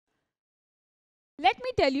let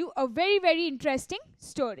me tell you a very, very interesting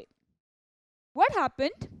story. What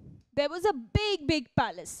happened? There was a big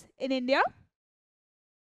palace in India.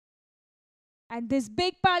 And this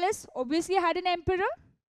big palace obviously had an emperor.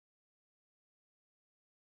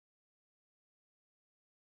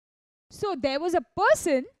 So there was a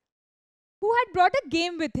person who had brought a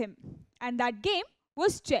game with him. And that game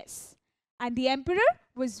was chess. And the emperor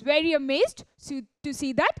was very amazed to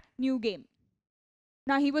see that new game.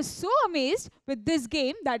 Now he was so amazed with this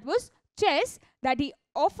game that was chess that he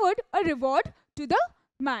offered a reward to the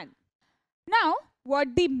man. Now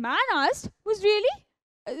what the man asked was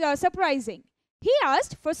really surprising. He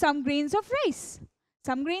asked for some grains of rice.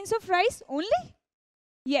 Some grains of rice only?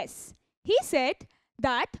 Yes. He said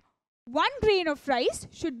that 1 grain of rice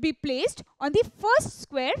should be placed on the first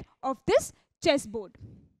square of this chessboard.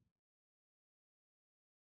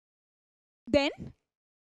 Then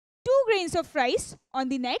 2 grains of rice on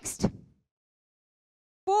the next,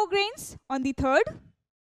 4 grains on the third,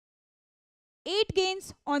 8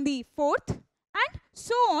 grains on the fourth, and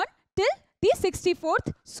so on till the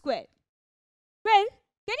 64th square. Well,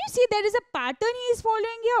 can you see there is a pattern he is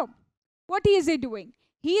following here? What is he doing?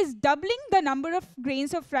 He is doubling the number of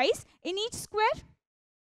grains of rice in each square.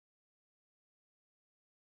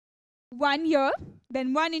 1 here,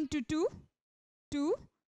 then 1 into 2, 2,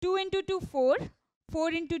 2 into 2, 4,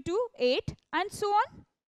 4 into 2, 8, and so on.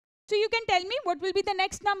 So you can tell me what will be the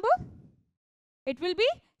next number? It will be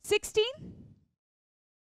 16.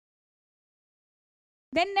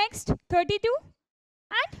 Then next 32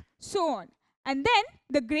 and so on. And then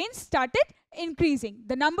the grains started increasing.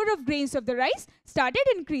 The number of grains of the rice started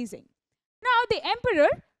increasing. Now the emperor,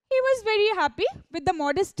 he was very happy with the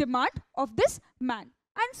modest demand of this man.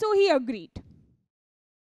 And so he agreed.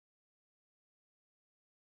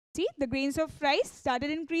 See, the grains of rice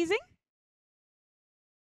started increasing.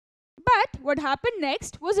 But what happened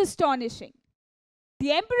next was astonishing.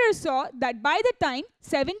 The emperor saw that by the time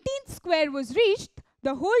 17th square was reached,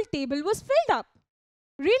 the whole table was filled up.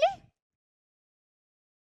 Really?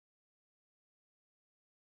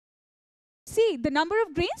 See, the number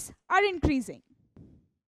of grains are increasing.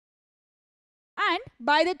 And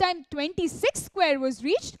by the time 26th square was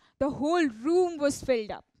reached, the whole room was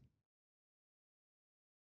filled up.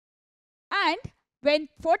 And when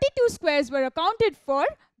 42 squares were accounted for,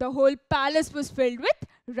 the whole palace was filled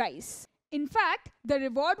with rice. In fact, the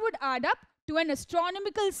reward would add up to an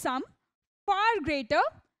astronomical sum far greater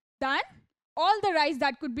than all the rice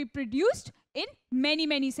that could be produced in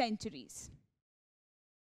many centuries.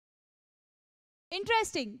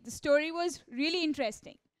 Interesting. The story was really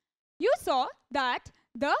interesting. You saw that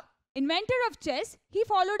the inventor of chess, he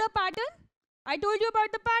followed a pattern. I told you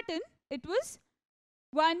about the pattern. It was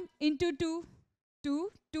 1 into 2,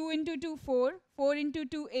 2, 2 into 2, 4, 4 into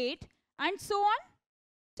 2, 8, and so on.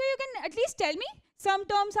 So you can at least tell me some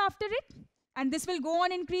terms after it. And this will go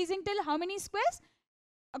on increasing till how many squares?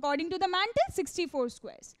 According to the man, till 64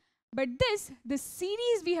 squares. But this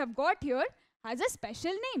series we have got here has a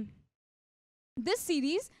special name. This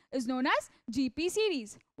series is known as GP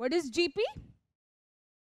series. What is GP?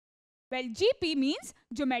 Well, GP means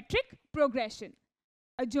geometric progression.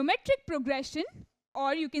 A geometric progression,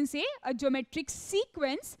 or you can say a geometric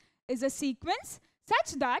sequence, is a sequence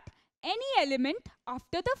such that any element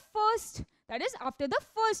after the first, that is after the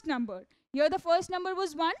first number. Here the first number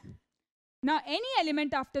was 1. Now any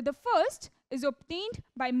element after the first is obtained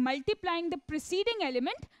by multiplying the preceding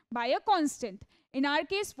element by a constant. In our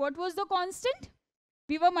case, what was the constant?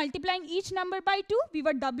 We were multiplying each number by 2. We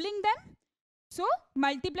were doubling them. So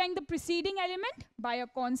multiplying the preceding element by a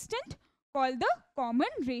constant called the common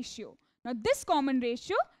ratio. Now this common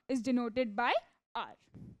ratio is denoted by R.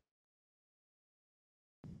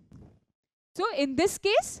 So in this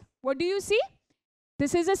case, what do you see?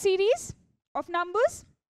 This is a series of numbers.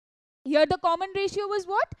 Here the common ratio was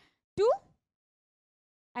what? 2.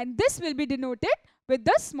 And this will be denoted with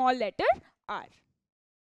the small letter R.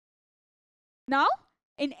 Now,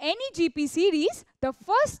 in any GP series, the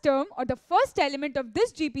first term or the first element of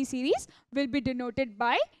this GP series will be denoted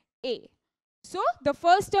by A. So, the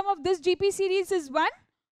first term of this GP series is 1.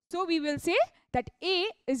 So, we will say that A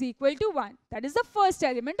is equal to 1. That is the first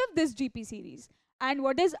element of this GP series. And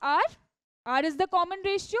what is R? R is the common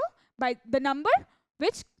ratio by the number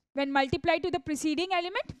which, when multiplied to the preceding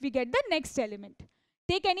element, we get the next element.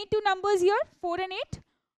 Take any two numbers here, 4 and 8.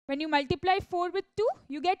 When you multiply 4 with 2,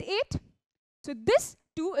 you get 8. So this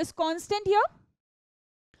 2 is constant here.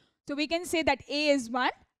 So we can say that A is 1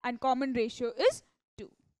 and common ratio is 2.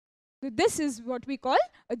 So this is what we call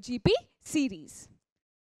a GP series.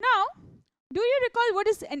 Now, do you recall what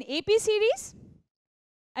is an AP series?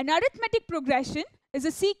 An arithmetic progression is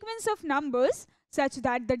a sequence of numbers such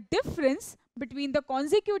that the difference between the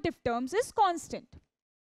consecutive terms is constant.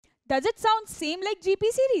 Does it sound same like GP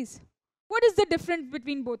series? What is the difference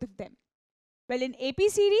between both of them? Well, in AP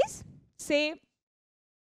series, say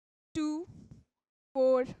 2,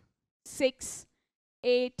 4, 6,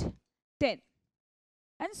 8, 10,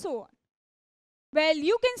 and so on. Well,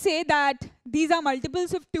 you can say that these are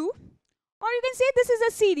multiples of 2, or you can say this is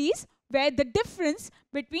a series where the difference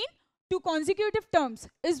between two consecutive terms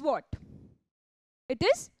is what? It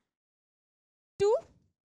is 2.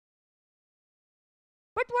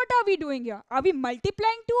 But what are we doing here? Are we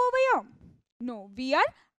multiplying 2 over here? No, we are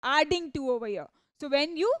adding 2 over here. So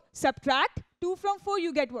when you subtract 2 from 4,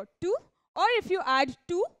 you get what? 2. Or if you add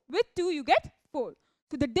 2 with 2, you get 4.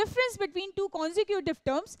 So the difference between two consecutive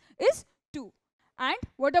terms is 2. And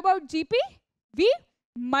what about GP? We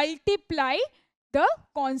multiply the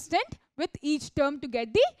constant with each term to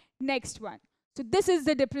get the next one. So this is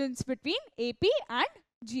the difference between AP and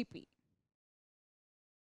GP.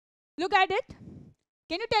 Look at it.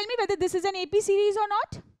 Can you tell me whether this is an AP series or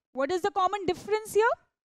not? What is the common difference here?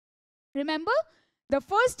 Remember, the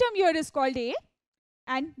first term here is called A,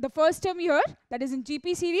 and the first term here, that is in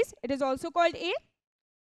GP series, it is also called A.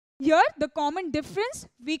 Here, the common difference,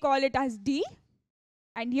 we call it as D.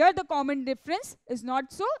 And here, the common difference is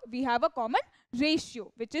not so. We have a common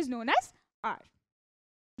ratio, which is known as R.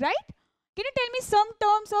 Right? Can you tell me some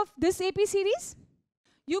terms of this AP series?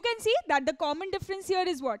 You can see that the common difference here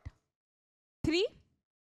is what? 3.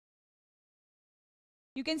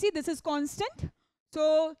 You can see this is constant.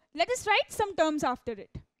 So let us write some terms after it.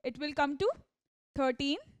 It will come to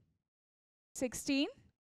 13, 16,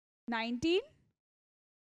 19,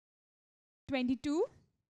 22,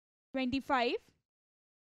 25,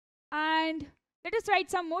 and let us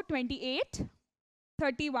write some more, 28,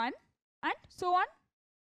 31, and so on.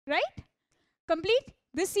 Right? Complete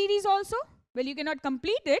this series also. Well, you cannot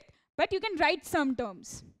complete it, but you can write some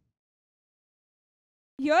terms.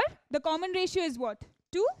 Here, the common ratio is what?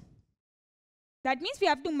 2. That means we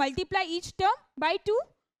have to multiply each term by 2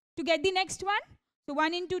 to get the next one. So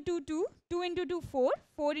 1 into 2, 2, 2 into 2, 4,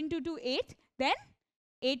 4 into 2, 8, then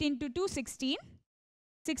 8 into 2, 16,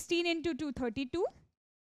 16 into 2, 32,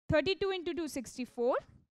 32 into 2, 64,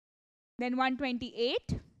 then 128,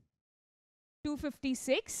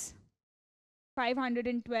 256,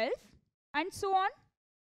 512, and so on.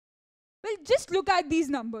 Well, just look at these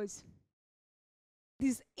numbers.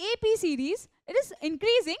 This AP series, it is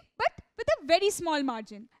increasing, but with a very small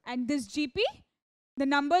margin. And this GP, the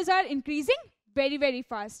numbers are increasing very, very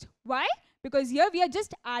fast. Why? Because here we are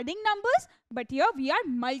just adding numbers, but here we are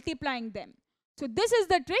multiplying them. So this is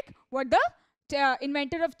the trick what the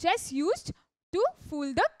inventor of chess used to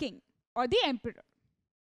fool the king or the emperor.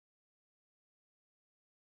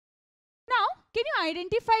 Now, can you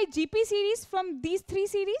identify GP series from these 3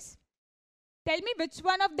 series? Tell me which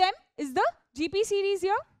one of them is the GP series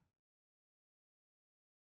here?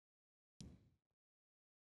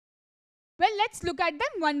 Well, let's look at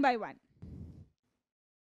them one by one.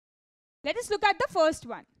 Let us look at the first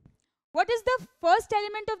one. What is the first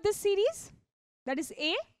element of this series? That is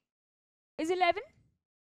A is 11.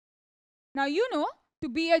 Now you know, to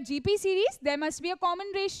be a GP series, there must be a common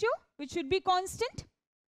ratio which should be constant.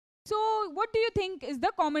 So what do you think is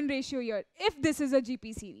the common ratio here if this is a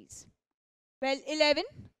GP series? Well, 11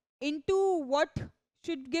 into what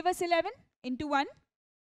should give us 11? Into 1.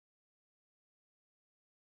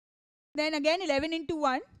 Then again 11 into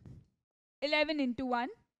 1, 11 into 1,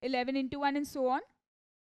 11 into 1, and so on.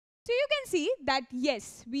 So you can see that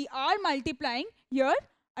yes, we are multiplying here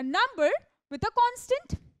a number with a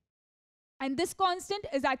constant. And this constant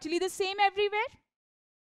is actually the same everywhere.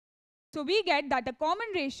 So we get that the common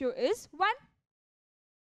ratio is 1.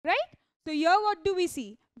 Right? So here what do we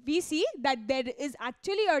see? We see that there is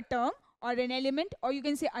actually a term or an element, or you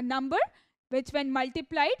can say a number, which when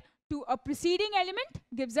multiplied to a preceding element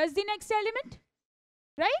gives us the next element.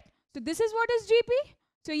 Right? So this is what is GP.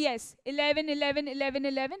 So yes, 11, 11, 11,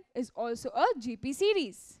 11 is also a GP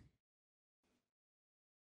series.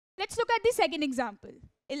 Let's look at the second example.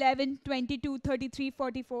 11, 22, 33,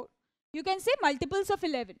 44. You can say multiples of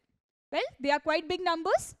 11. Well, they are quite big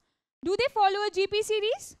numbers. Do they follow a GP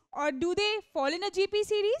series or do they fall in a GP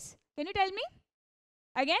series? Can you tell me?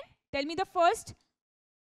 Again, tell me the first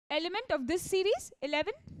element of this series,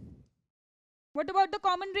 11. What about the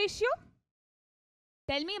common ratio?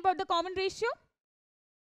 Tell me about the common ratio.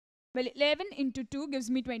 Well, 11 into 2 gives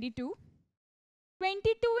me 22.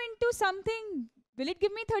 22 into something, will it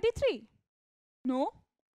give me 33? No.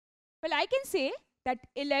 Well, I can say that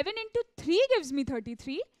 11 into 3 gives me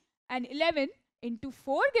 33 and 11 into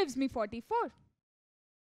 4 gives me 44.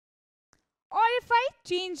 Or if I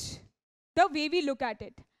change the way we look at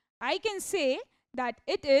it, I can say that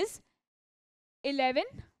it is 11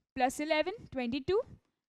 plus 11, 22,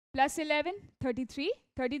 plus 11, 33,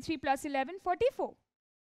 33 plus 11, 44.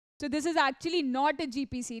 So this is actually not a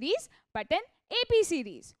GP series, but an AP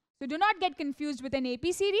series. So do not get confused with an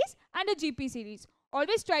AP series and a GP series.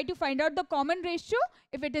 Always try to find out the common ratio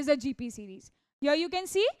if it is a GP series. Here you can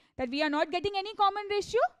see that we are not getting any common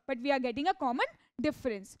ratio, but we are getting a common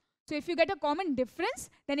difference. So if you get a common difference,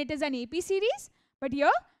 then it is an AP series. But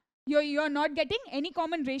here, you are not getting any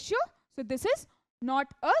common ratio. So this is not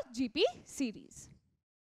a GP series.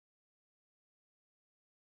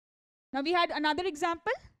 Now we had another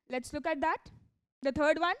example. Let's look at that. The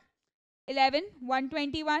third one, 11,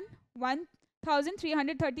 121,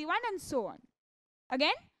 1331 and so on.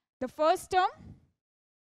 Again, the first term,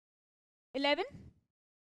 11.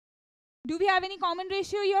 Do we have any common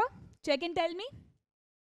ratio here? Check and tell me.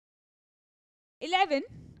 11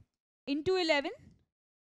 into 11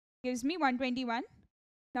 gives me 121.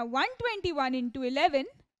 Now 121 into 11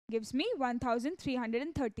 gives me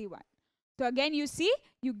 1331. So again you see,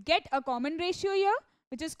 you get a common ratio here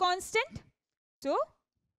which is constant. So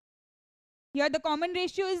here the common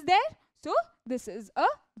ratio is there. So this is a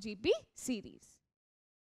GP series.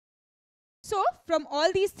 So from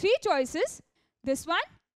all these three choices, this one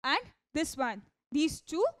and this one, these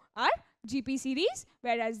two are GP series,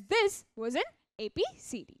 whereas this was an AP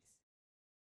series.